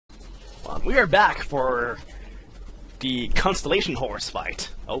Well, we are back for the Constellation Horse fight.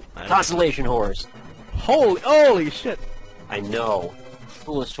 Oh, Constellation Horse. Holy shit! I know.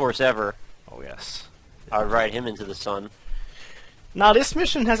 Coolest horse ever. Oh yes. I'd ride him into the sun. Now this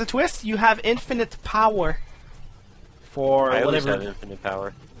mission has a twist. You have infinite power for I always whatever. have infinite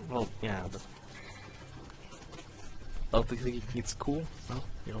power. Well, yeah. But I don't think it's cool. No,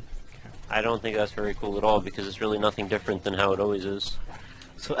 you don't care. I don't think that's very cool at all because it's really nothing different than how it always is.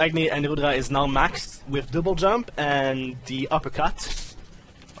 So Agni and Rudra is now maxed with double jump and the uppercut,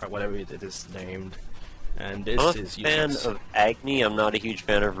 or whatever it is named. And this I'm is a fan useless. of Agni. I'm not a huge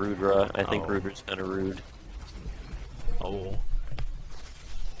fan of Rudra. I think Oh. Rudra's kind of rude. Oh.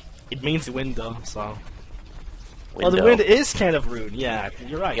 It means the window, so. Window. Well, the wind is kind of rude. Yeah,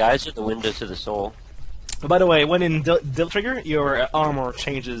 you're right. The eyes are the window to the soul. By the way, when in Dill Trigger, your armor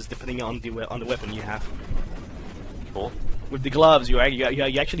changes depending on the weapon you have. Cool. With the gloves, you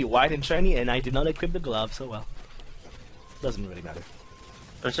actually white and shiny, and I did not equip the gloves, so well. Doesn't really matter.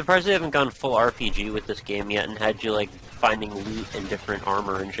 I'm surprised they haven't gone full RPG with this game yet and had you, like, finding loot and different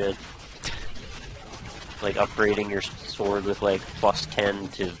armor and shit. Like, upgrading your sword with, like, plus 10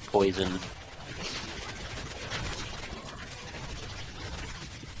 to poison.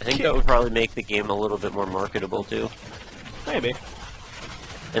 I think that would probably make the game a little bit more marketable, too. Maybe.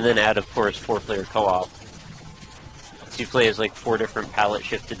 And then add, of course, 4-player co-op. So you play as, like, 4 different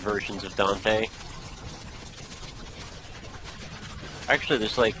palette-shifted versions of Dante. Actually,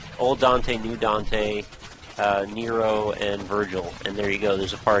 there's, like, old Dante, new Dante, Nero, and Virgil. And there you go,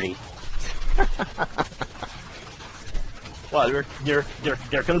 there's a party. Well, you're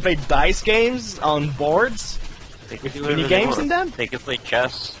gonna play dice games on boards? They could do Mini whatever they games want. in them? They could play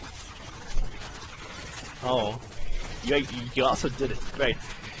chess. Oh. You also did it. Great.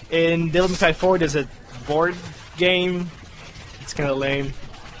 In Devil May Cry 4, there's a board game. It's kind of lame.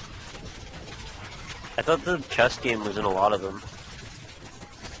 I thought the chess game was in a lot of them.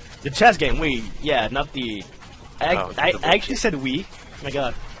 The chess game, yeah, not the... I the actually said we. Oh my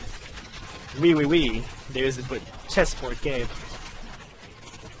god. We. There's a chess board game.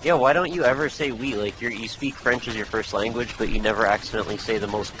 Yeah, why don't you ever say we? Like, you speak French as your first language, but you never accidentally say the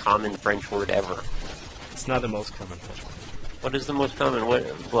most common French word ever. It's not the most common French word. What is the most common?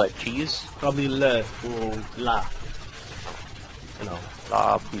 What, cheese? Probably le or la. You know.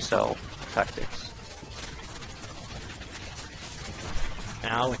 La Pucelle tactics.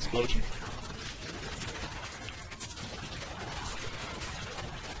 Ow, explosion.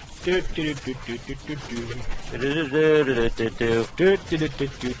 Do do do do do do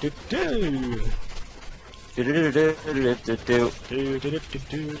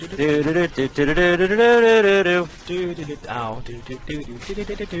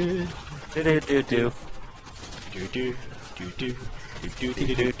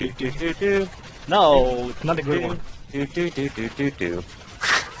do. No, it's not a good one.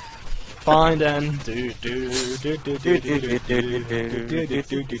 Fine then.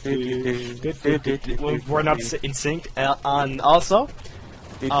 We're not in sync. And also,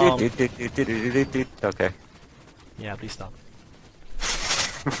 okay. yeah, please stop.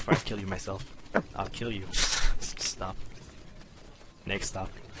 Before I kill you myself, I'll kill you. Stop. Next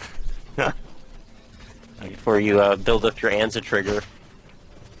stop. Before you build up your Anza trigger,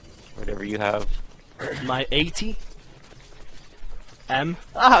 whatever you have. My 80 M.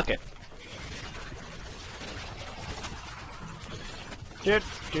 Ah, okay.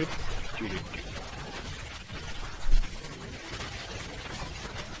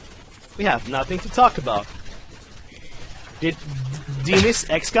 We have nothing to talk about. Do you miss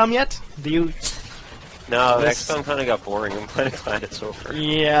XCOM yet? Do you? No, This- XCOM kind of got boring. I'm kind of glad it's over.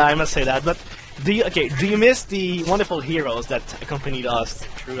 Yeah, I must say that. But do you miss the wonderful heroes that accompanied us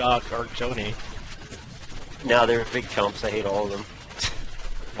throughout our journey? No, they're big chumps. I hate all of them.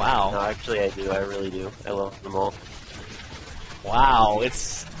 Wow. No, actually, I do. I really do. I love them all. Wow,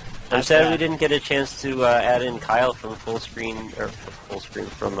 it's. I'm sad we didn't get a chance to add in Kyle from Full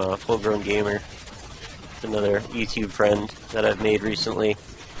Grown Gamer. It's another YouTube friend that I've made recently.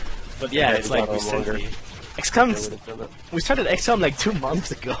 But yeah, Yeah, it's it's like not on longer. recently. I XCOM. would've done it. We started XCOM like 2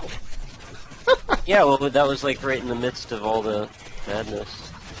 months ago. Yeah, well, that was like right in the midst of all the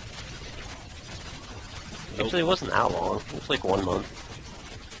madness. Actually, it wasn't that long. It was like 1 month.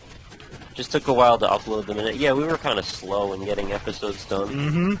 Just took a while to upload them, and yeah, we were kind of slow in getting episodes done.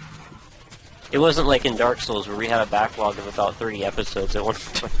 Mm-hmm. It wasn't like in Dark Souls where we had a backlog of about 30 episodes at one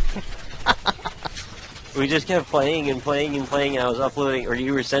point. We just kept playing and playing and playing, and I was uploading, or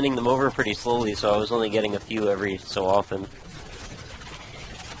you were sending them over pretty slowly, so I was only getting a few every so often.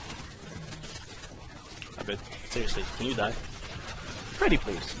 I bet. Seriously, can you die? Pretty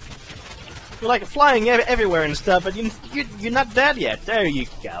please. You're like flying everywhere and stuff, but you're not dead yet. There you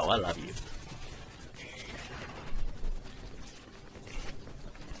go. I love you.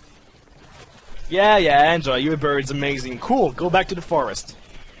 Yeah, enjoy. Your bird's amazing. Cool. Go back to the forest.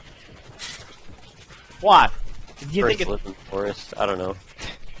 What? Did you think it? Live in the forest? I don't know.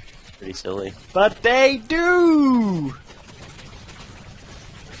 Pretty silly. But they do.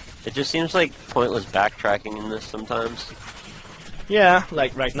 It just seems like pointless backtracking in this sometimes. Yeah,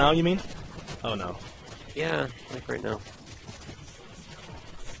 like right now, you mean? Oh no. Yeah, like right now.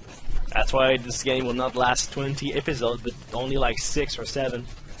 That's why this game will not last 20 episodes, but only like 6 or 7.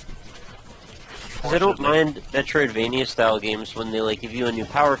 Because I don't mind Metroidvania style games when they like give you a new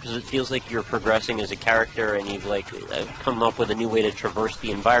power, because it feels like you're progressing as a character and you've like come up with a new way to traverse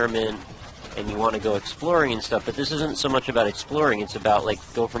the environment and you want to go exploring and stuff. But this isn't so much about exploring; it's about like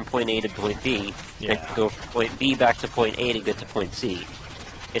go from point A to point B, and go from point B back to point A to get to point C.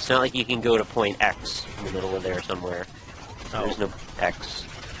 It's not like you can go to point X in the middle of there somewhere. Oh. There's no X.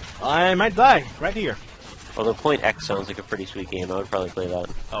 I might die right here. Although point X sounds like a pretty sweet game, I would probably play that.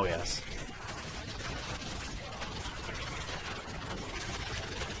 Oh yes.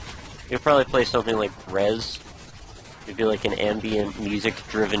 You'd probably play something like Rez. It'd be like an ambient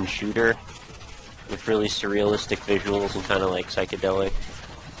music-driven shooter with really surrealistic visuals and kind of like psychedelic.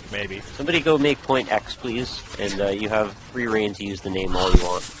 Maybe. Somebody go make point X, please, and you have free reign to use the name all you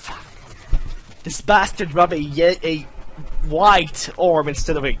want. This bastard dropped a white orb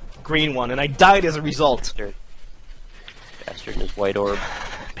instead of a green one, and I died as a result. Bastard and his white orb.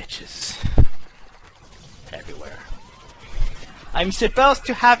 Bitches. Everywhere. I'm supposed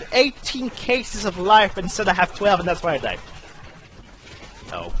to have 18 cases of life, but instead I have 12, and that's why I died.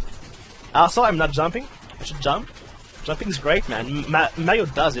 Oh. Also, I'm not jumping. I should jump. Jumping is great, man. Mario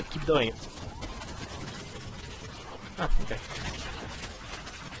does it. Keep doing it. Oh, okay.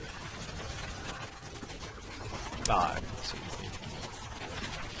 Ah,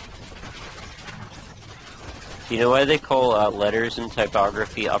 Do you know why they call letters in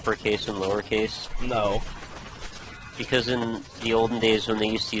typography uppercase and lowercase? no. Because in the olden days when they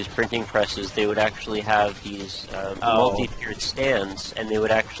used to use printing presses, they would actually have these multi-tiered stands, and they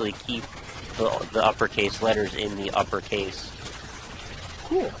would actually keep the uppercase letters in the uppercase.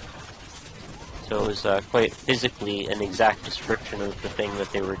 Cool. So it was quite physically an exact description of the thing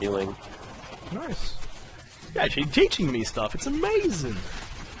that they were doing. Nice. You're actually teaching me stuff. It's amazing.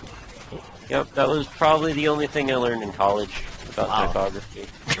 Yep, that was probably the only thing I learned in college about typography.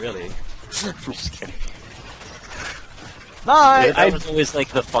 Really? I'm just kidding. No, that was always like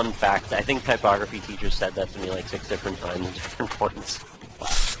the fun fact. I think typography teachers said that to me like 6 different times at different points.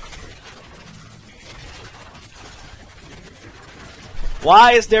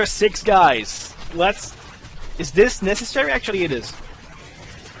 Why is there 6 guys? Is this necessary? Actually, it is.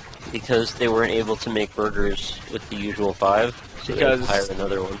 Because they weren't able to make burgers with the usual 5, so because they hired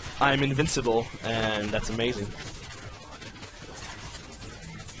another one. I'm invincible, and that's amazing.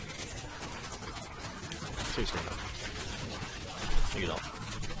 Seriously. You don't.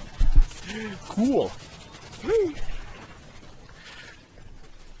 Cool. Woo.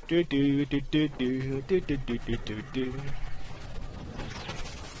 Do do do do do do do do do do do.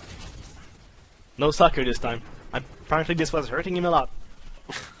 No sucker this time. Apparently this was hurting him a lot.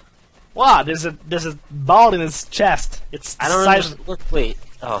 Wow, there's a ball in his chest. It's I don't know. Look, wait.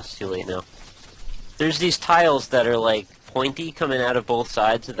 Oh, it's too late now. There's these tiles that are like pointy coming out of both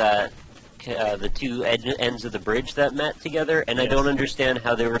sides of that. The two ends of the bridge that met together, and I don't understand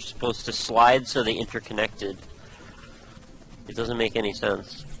how they were supposed to slide so they interconnected. It doesn't make any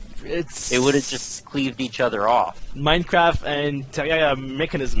sense. They would have just cleaved each other off. Minecraft and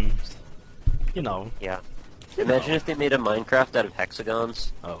mechanisms. You know. Yeah. Imagine if they made a Minecraft out of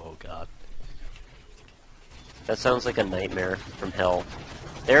hexagons. Oh god. That sounds like a nightmare from hell.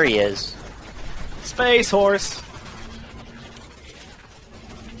 There he is. Space horse.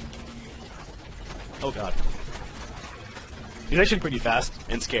 Oh god. He's actually pretty fast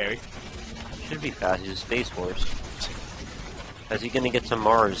and scary. Should be fast. He's a space horse. How's he gonna get to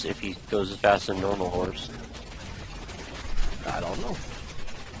Mars if he goes as fast as a normal horse? I don't know.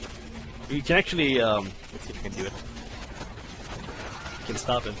 You can actually, let's see if you can do it. You can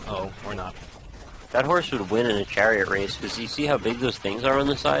stop him. Oh, or not. That horse would win in a chariot race, because you see how big those things are on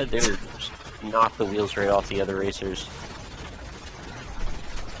the side? They would just knock the wheels right off the other racers.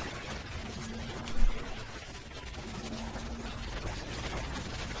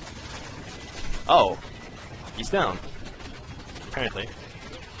 Oh. He's down. Apparently.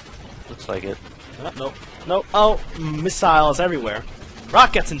 Looks like it. Nope. Nope. Oh, missiles everywhere.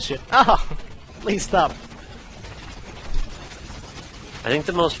 Rockets and shit. Oh, please stop. I think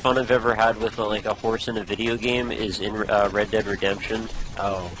the most fun I've ever had with like a horse in a video game is in Red Dead Redemption.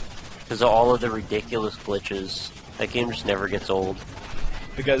 Oh. Because of all of the ridiculous glitches. That game just never gets old.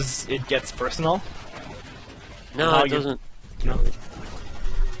 Because it gets personal? No, it doesn't. No.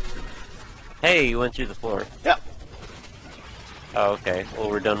 Hey, you went through the floor. Yep. Oh, okay. Well,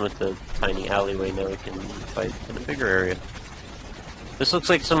 we're done with the tiny alleyway. Now we can fight in a bigger area. This looks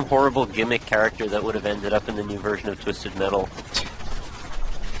like some horrible gimmick character that would have ended up in the new version of Twisted Metal.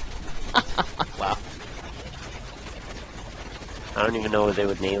 Wow. I don't even know what they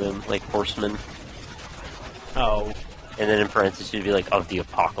would name him. Like Horseman. Oh. And then in parentheses, it'd be like, of the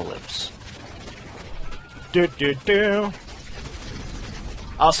apocalypse. Do do do.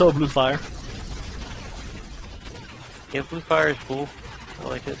 Also, Blue Fire. Yeah, Blue Fire is cool. I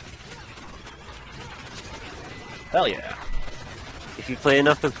like it. Hell yeah. If you play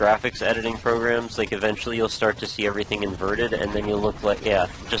enough with graphics editing programs, like eventually you'll start to see everything inverted, and then you'll look like, yeah,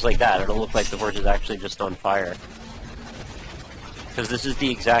 just like that. It'll look like the horse is actually just on fire. Because this is the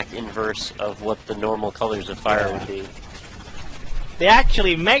exact inverse of what the normal colors of fire would be. They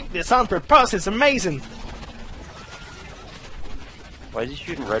actually make this on purpose. It's amazing. Why is he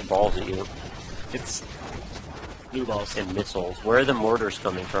shooting red balls at you? It's blue balls. And missiles. Where are the mortars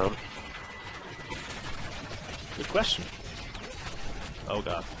coming from? Good question. Oh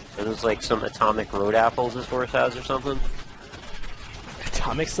god. Are those like some atomic road apples this horse has or something?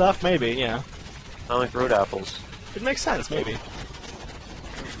 Atomic stuff? Maybe, yeah. Atomic road apples. It makes sense, maybe.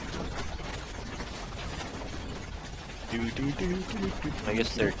 I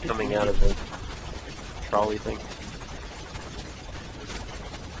guess they're coming out of the trolley thing.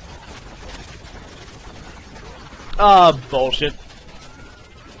 Ah, bullshit.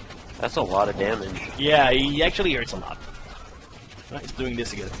 That's a lot of damage. Yeah, he actually hurts a lot. Right, he's doing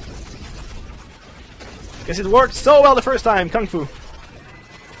this again. Because it worked so well the first time, Kung Fu.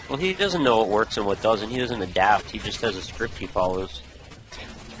 Well, he doesn't know what works and what doesn't. He doesn't adapt. He just has a script he follows.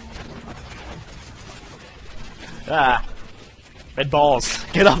 Ah. Red balls.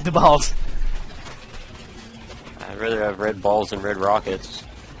 Get off the balls. I'd rather have red balls than red rockets.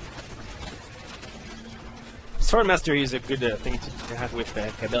 Sword Mastery is a good thing to have with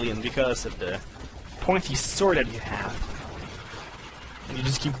Rebellion because of the pointy sword that you have. And you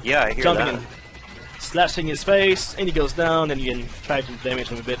just keep I hear jumping that. and slashing his face, and he goes down, and you can try to damage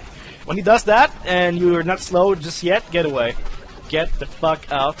him a bit. When he does that, and you're not slow just yet, get away. Get the fuck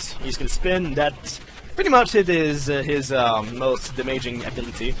out. He's gonna spin. That's pretty much it is his most damaging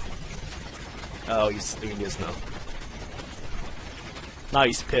ability. Oh, he's doing this now. Now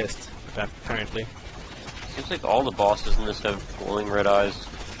he's pissed, apparently. Seems like all the bosses in this have glowing red eyes.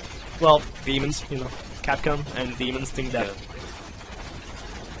 Well, demons, you know, Capcom and demons think that.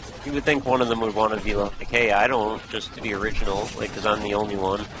 You would think one of them would want to be like, hey, I don't, just to be original, like, because I'm the only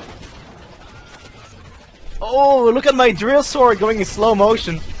one. Oh, look at my drill sword going in slow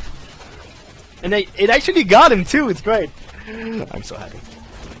motion. And it actually got him too, it's great. I'm so happy.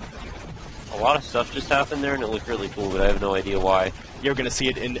 A lot of stuff just happened there, and it looked really cool, but I have no idea why. You're gonna see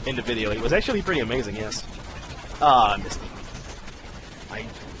it in the video. It was actually pretty amazing, yes. Ah, I missed him. I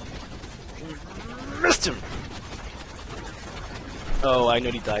missed him! Oh, I know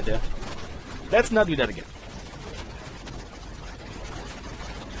he died there. Let's not do that again.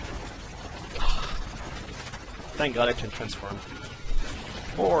 Thank God I can transform.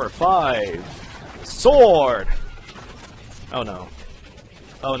 4, 5. Sword! Oh no.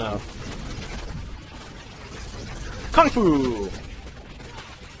 Oh no. Kung Fu!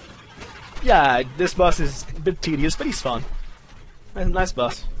 Yeah, this boss is a bit tedious, but he's fun. Nice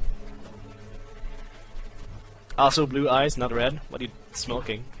boss. Also blue eyes, not red. What are you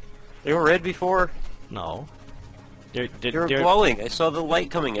smoking? They were red before. No. They were glowing. I saw the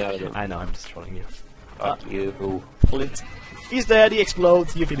light coming out of them. I know, I'm just trolling you. Fuck you. Flint. He's dead, he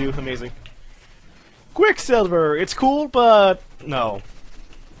explodes, yippee-doo, amazing. Quicksilver! It's cool, but no.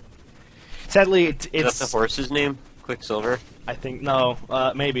 Sadly, it's... Is that the horse's name? Quicksilver? I think, no,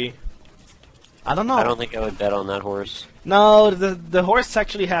 maybe. I don't know. I don't think I would bet on that horse. No, the horse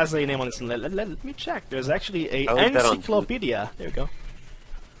actually has a name on its... Let me check. There's actually a encyclopedia. There we go.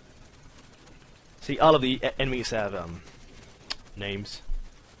 See, all of the enemies have names.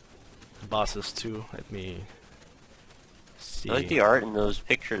 Bosses too. Let me see. I like the art in those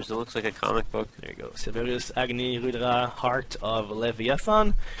pictures. It looks like a comic book. There you go. Severus, Agni, Rudra, Heart of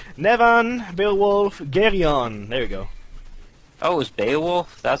Leviathan, Nevan, Beowulf, Geryon. There you go. Oh, it was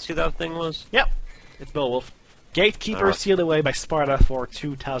Beowulf? That's who that thing was? Yep. It's Beowulf. Gatekeeper sealed away by Sparta for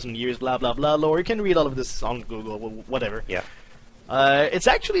 2,000 years, blah blah blah. Lore. You can read all of this on Google, whatever. Yeah. It's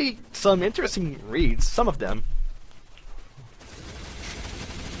actually some interesting reads, some of them.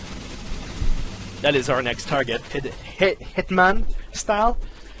 That is our next target. Hitman style.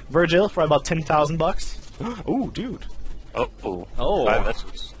 Virgil for about 10,000 bucks. Ooh, dude. Oh. 5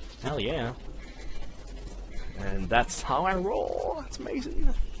 S's. Hell yeah. And that's how I roll. That's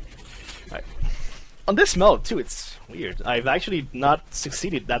amazing. Right. On this mode, too, it's weird. I've actually not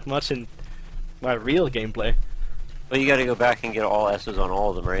succeeded that much in my real gameplay. Well, you gotta go back and get all S's on all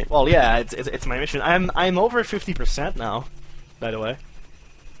of them, right? Well, yeah, it's my mission. I'm over 50% now, by the way.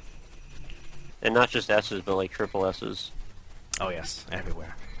 And not just S's, but like triple S's. Oh yes,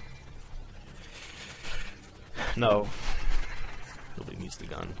 everywhere. No. Nobody needs the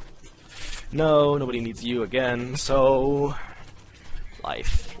gun. No, nobody needs you again, so...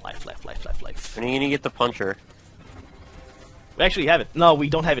 Life. When are you gonna get the puncher? We actually have it. No, we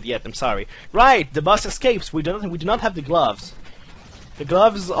don't have it yet, I'm sorry. Right, the boss escapes. We do not have the gloves. The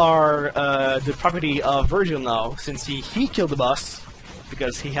gloves are the property of Virgil now, since he killed the boss,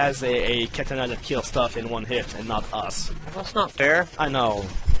 because he has a katana that kills stuff in one hit, and not us. That's not fair. I know.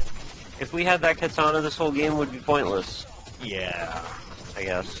 If we had that katana, this whole game would be pointless. Yeah. I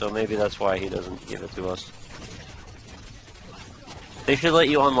guess, so maybe that's why he doesn't give it to us. They should let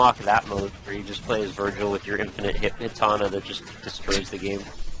you unlock that mode, where you just play as Virgil with your infinite katana that just destroys the game.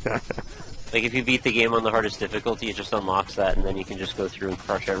 Like, if you beat the game on the hardest difficulty, it just unlocks that, and then you can just go through and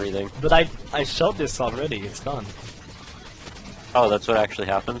crush everything. But I showed this already, it's done. Oh, that's what actually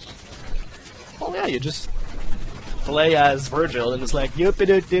happens? Oh yeah, you just play as Virgil, and it's like,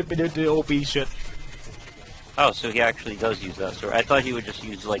 OP shit. Oh, so he actually does use that sword. I thought he would just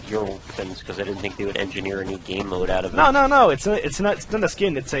use, like, your weapons, because I didn't think they would engineer a new game mode out of it. No, it's not a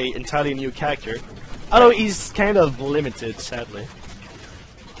skin, it's a entirely new character. Although he's kind of limited, sadly.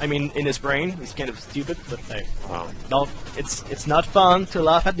 I mean, in his brain, he's kind of stupid, but hey. Wow. No, it's not fun to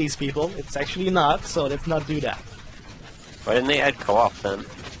laugh at these people. It's actually not, so let's not do that. Why didn't they add co-op, then?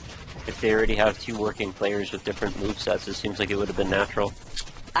 If they already have 2 working players with different movesets, it seems like it would have been natural.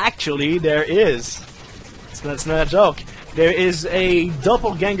 Actually, there is. It's not a joke. There is a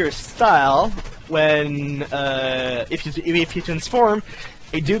doppelganger style when if you transform,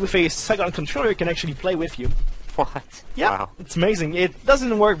 a dude with a second controller can actually play with you. What? Yeah, wow. It's amazing. It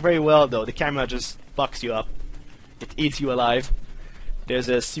doesn't work very well though. The camera just fucks you up. It eats you alive. There's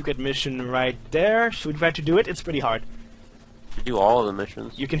a secret mission right there. Should we try to do it? It's pretty hard. You do all of the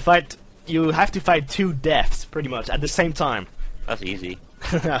missions. You can fight. You have to fight 2 deaths pretty much at the same time. That's easy.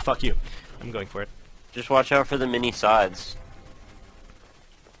 Fuck you. I'm going for it. Just watch out for the mini sides.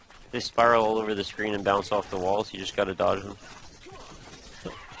 They spiral all over the screen and bounce off the walls. You just gotta dodge them.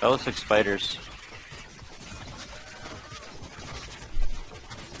 That looks like spiders.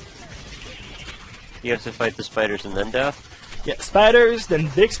 You have to fight the spiders and then death? Yeah, spiders, then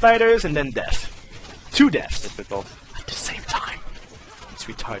big spiders, and then death. 2 deaths. Difficult. At the same time. It's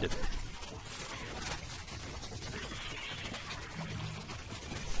retarded.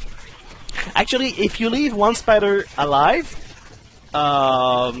 Actually, if you leave one spider alive,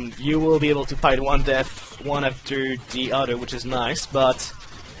 you will be able to fight one death, one after the other, which is nice, but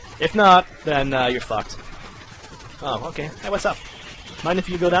if not, then you're fucked. Oh, okay. Hey, what's up? Mind if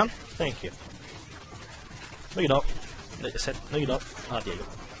you go down? Thank you. No, you don't. No, you don't. Oh, there you go.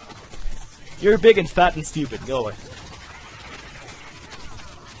 You're big and fat and stupid. Go away.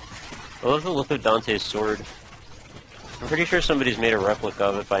 I love the look of Dante's sword. I'm pretty sure somebody's made a replica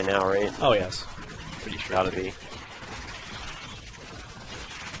of it by now, right? Oh, yes. Pretty sure. Gotta be.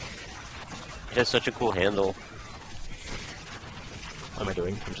 It has such a cool handle. What am I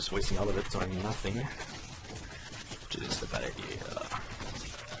doing? I'm just wasting all of it on nothing. Which is a bad idea.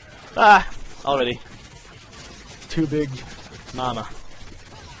 Ah! Already. Too big. Mama.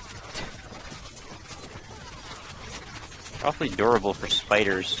 Awfully durable for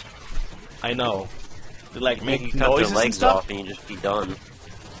spiders. I know. They like You make can cut noises their legs and stuff. off and you just be done.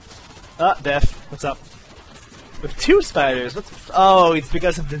 Ah, death. What's up? With 2 spiders. What's oh, it's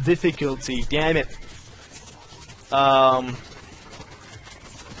because of the difficulty. Damn it. I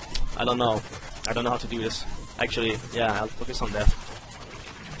don't know. I don't know how to do this. Actually, yeah, I'll focus on death.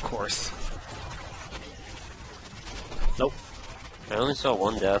 Of course. Nope. I only saw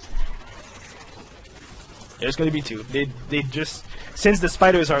 1 death. There's gonna be 2. They just since the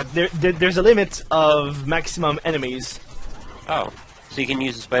spiders are there's a limit of maximum enemies. Oh. So you can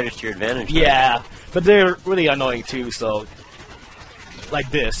use the spiders to your advantage. Then. Yeah, but they're really annoying too, so like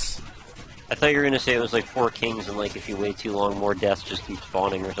this. I thought you were gonna say it was like 4 kings and like if you wait too long more deaths just keep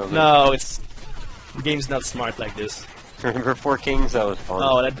spawning or something. No, the game's not smart like this. Remember 4 kings? That was fun.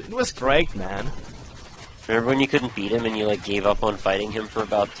 Oh, it was great, man. Remember when you couldn't beat him and you like gave up on fighting him for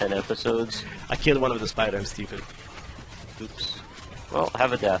about 10 episodes? I killed one of the spiders, I'm stupid. Oops. Well,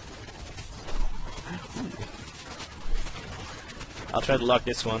 have a death. I'll try to lock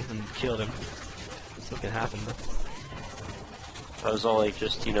this one and kill him. See what can happen. I was all like,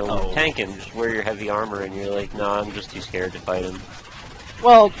 just, you know, tank him, just wear your heavy armor, and you're like, nah, I'm just too scared to fight him.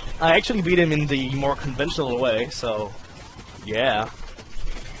 Well, I actually beat him in the more conventional way, so yeah.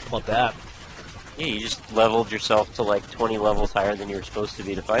 How about that? Yeah, you just leveled yourself to like 20 levels higher than you were supposed to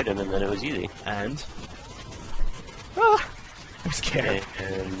be to fight him, and then it was easy. And I'm scared.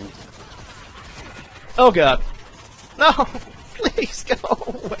 And oh god. No! Please go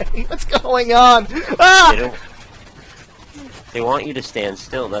away. What's going on? Ah! They want you to stand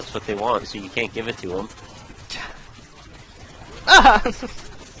still, that's what they want, so you can't give it to them. Ah!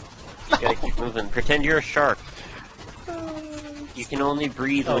 You gotta keep moving. Pretend you're a shark. You can only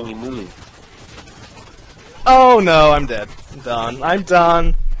breathe when you move. Oh no, I'm dead. I'm done. I'm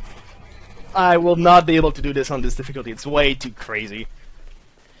done. I will not be able to do this on this difficulty. It's way too crazy.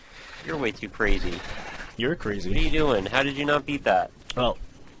 You're way too crazy. You're What are crazy. you doing? How did you not beat that? Well,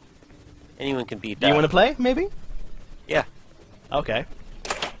 Anyone can beat do that. you want to play, maybe? Yeah. Okay.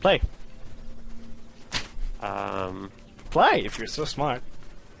 Play. Play, if you're so smart.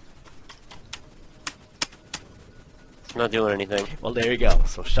 It's not doing anything. Well, there you go.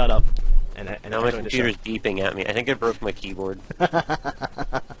 So shut up. And Now my computer's beeping at me. I think I broke my keyboard.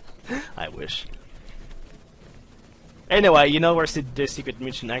 I wish. Anyway, you know where's the secret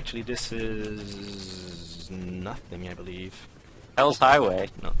mission? Actually, this is nothing, I believe. Hell's Highway.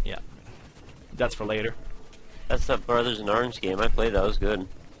 No, yeah. That's for later. That's that Brothers in Arms game. I played that. It was good.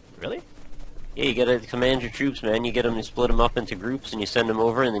 Really? Yeah, you gotta command your troops, man. You get them, you split them up into groups, and you send them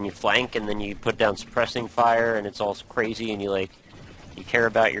over, and then you flank, and then you put down suppressing fire, and it's all crazy, and you care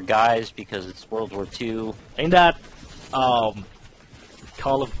about your guys because it's World War II. Ain't that,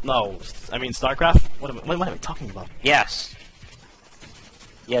 StarCraft? What am I talking about? Yes.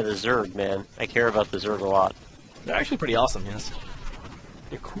 Yeah, the Zerg, man. I care about the Zerg a lot. They're actually pretty awesome, yes.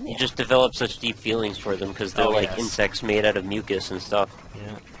 They're cool. You just develop such deep feelings for them because they're like insects made out of mucus and stuff.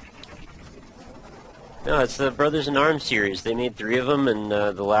 Yeah. No, it's the Brothers in Arms series. They made 3 of them, and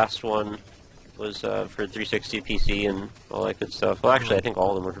the last one was for 360 PC and all that good stuff. Well, actually, I think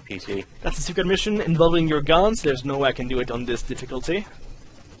all of them were for PC. That's a secret mission involving your guns. There's no way I can do it on this difficulty.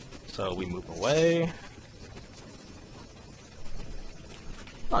 So we move away.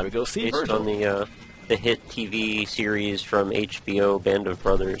 Now we go see Based Virgil. on the hit TV series from HBO, Band of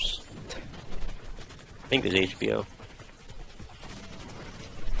Brothers. I think it was HBO.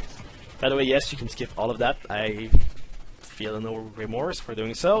 By the way, yes, you can skip all of that. I feel no remorse for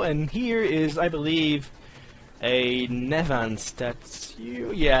doing so. And here is, I believe, a Nevan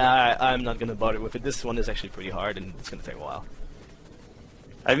statue. Yeah, I'm not gonna bother with it. This one is actually pretty hard, and it's gonna take a while.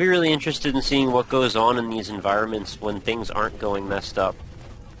 I'd be really interested in seeing what goes on in these environments when things aren't going messed up.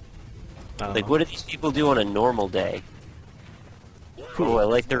 Like, what do these people do on a normal day? Oh, I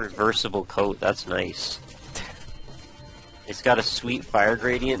like the reversible coat. That's nice. It's got a sweet fire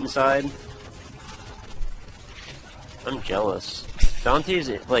gradient inside. I'm jealous.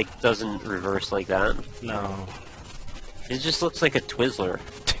 Dante's, doesn't reverse like that. No. It just looks like a Twizzler.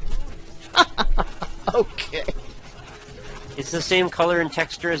 Okay. It's the same color and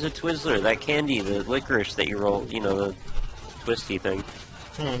texture as a Twizzler. That candy, the licorice that you roll, the twisty thing.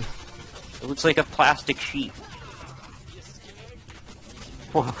 It looks like a plastic sheet.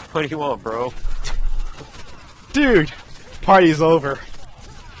 What do you want, bro? Dude! Party's over.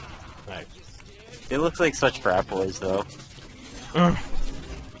 Right. It looks like such frat boys, though.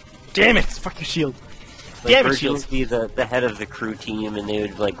 Damn it! Fuck your shield. Like, Damn it, Virgil shield. would be the head of the crew team, and they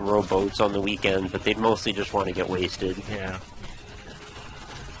would, row boats on the weekend, but they'd mostly just want to get wasted. Yeah.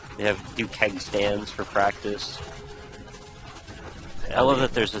 They do keg stands for practice. I love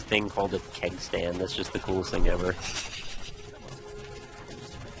that there's a thing called a keg stand. That's just the coolest thing ever.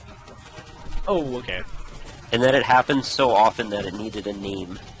 Oh, okay. And that it happens so often that it needed a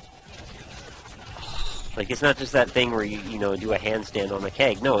name. Like, it's not just that thing where you do a handstand on a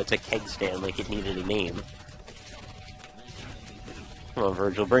keg. No, it's a keg stand. Like, it needed a name. Come on,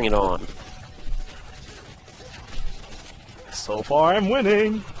 Virgil, bring it on. So far, I'm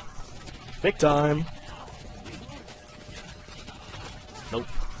winning. Big time. Nope.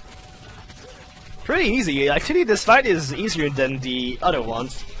 Pretty easy. Actually, this fight is easier than the other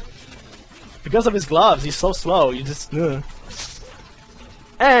ones. Because of his gloves, he's so slow, you just...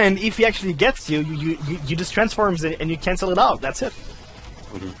 And if he actually gets you, you just transforms it and you cancel it out, that's it.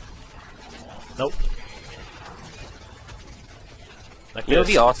 Nope. Like You know what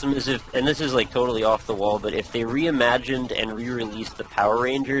would be awesome is if, and this is totally off the wall, but if they reimagined and re-released the Power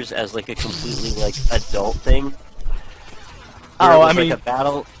Rangers as a completely adult thing. Where Oh, it was I mean, like a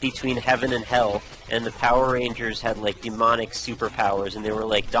battle between heaven and hell, and the Power Rangers had like demonic superpowers, and they were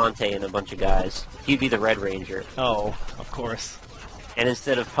like Dante and a bunch of guys. He'd be the Red Ranger. oh, of course. And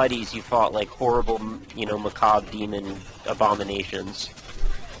instead of putties, you fought like horrible, macabre demon abominations.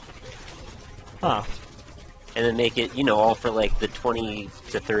 Huh. And then make it, all for like the 20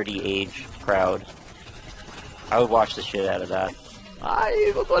 to 30 age crowd. I would watch the shit out of that.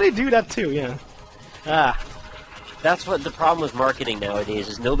 I would want to do that too, yeah. Ah. That's what the problem with marketing nowadays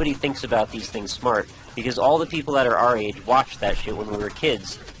is. Nobody thinks about these things smart, because all the people that are our age watched that shit when we were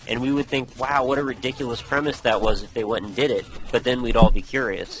kids, and we would think, wow, what a ridiculous premise that was if they went and did it, but then we'd all be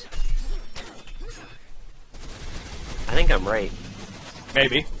curious. I think I'm right.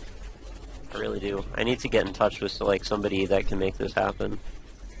 Maybe. I really do. I need to get in touch with somebody that can make this happen.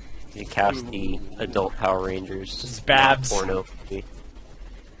 You cast the adult Power Rangers. Zbabs. Porno.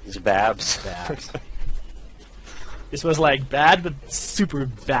 Zbabs. Babs. This was like bad, but super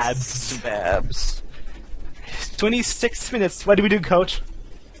bad. Babs. 26 minutes. What do we do, Coach?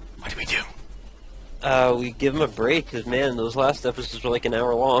 What do we do? We give him a break, because, man, those last episodes were like an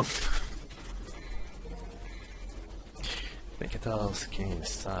hour long. Vegetal's game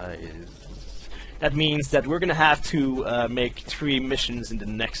size. That means that we're gonna have to make 3 missions in the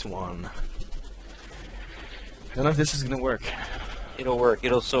next one. I don't know if this is gonna work. It'll work.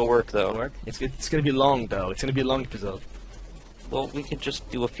 It'll so work, though. It's gonna be long, though. It's gonna be a long episode. Well, we could just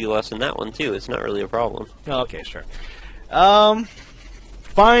do a few less in that one, too. It's not really a problem. Oh, okay, sure.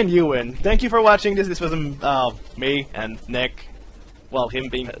 Fine, you win. Thank you for watching this. This was me and Nick. Well, him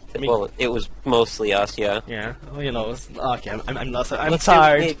being me. Well, it was mostly us, yeah. Yeah. Well, okay. I'm not. I'm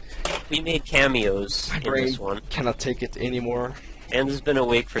tired. We made cameos My in brain this one. cannot take it anymore. And has been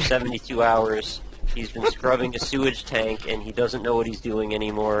awake for 72 hours. He's been scrubbing a sewage tank, and he doesn't know what he's doing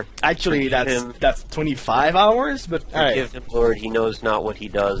anymore. Actually, that's 25 hours, but Forgive him, Lord. He knows not what he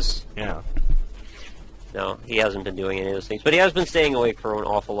does. Yeah. No, he hasn't been doing any of those things. But he has been staying awake for an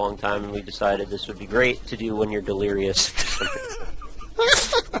awful long time, and we decided this would be great to do when you're delirious.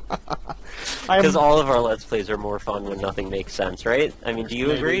 Because all of our Let's Plays are more fun when nothing makes sense, right? I mean, do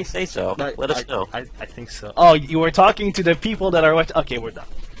you agree? Say so. Let us know. I think so. Oh, you were talking to the people that are watching. Okay, we're done.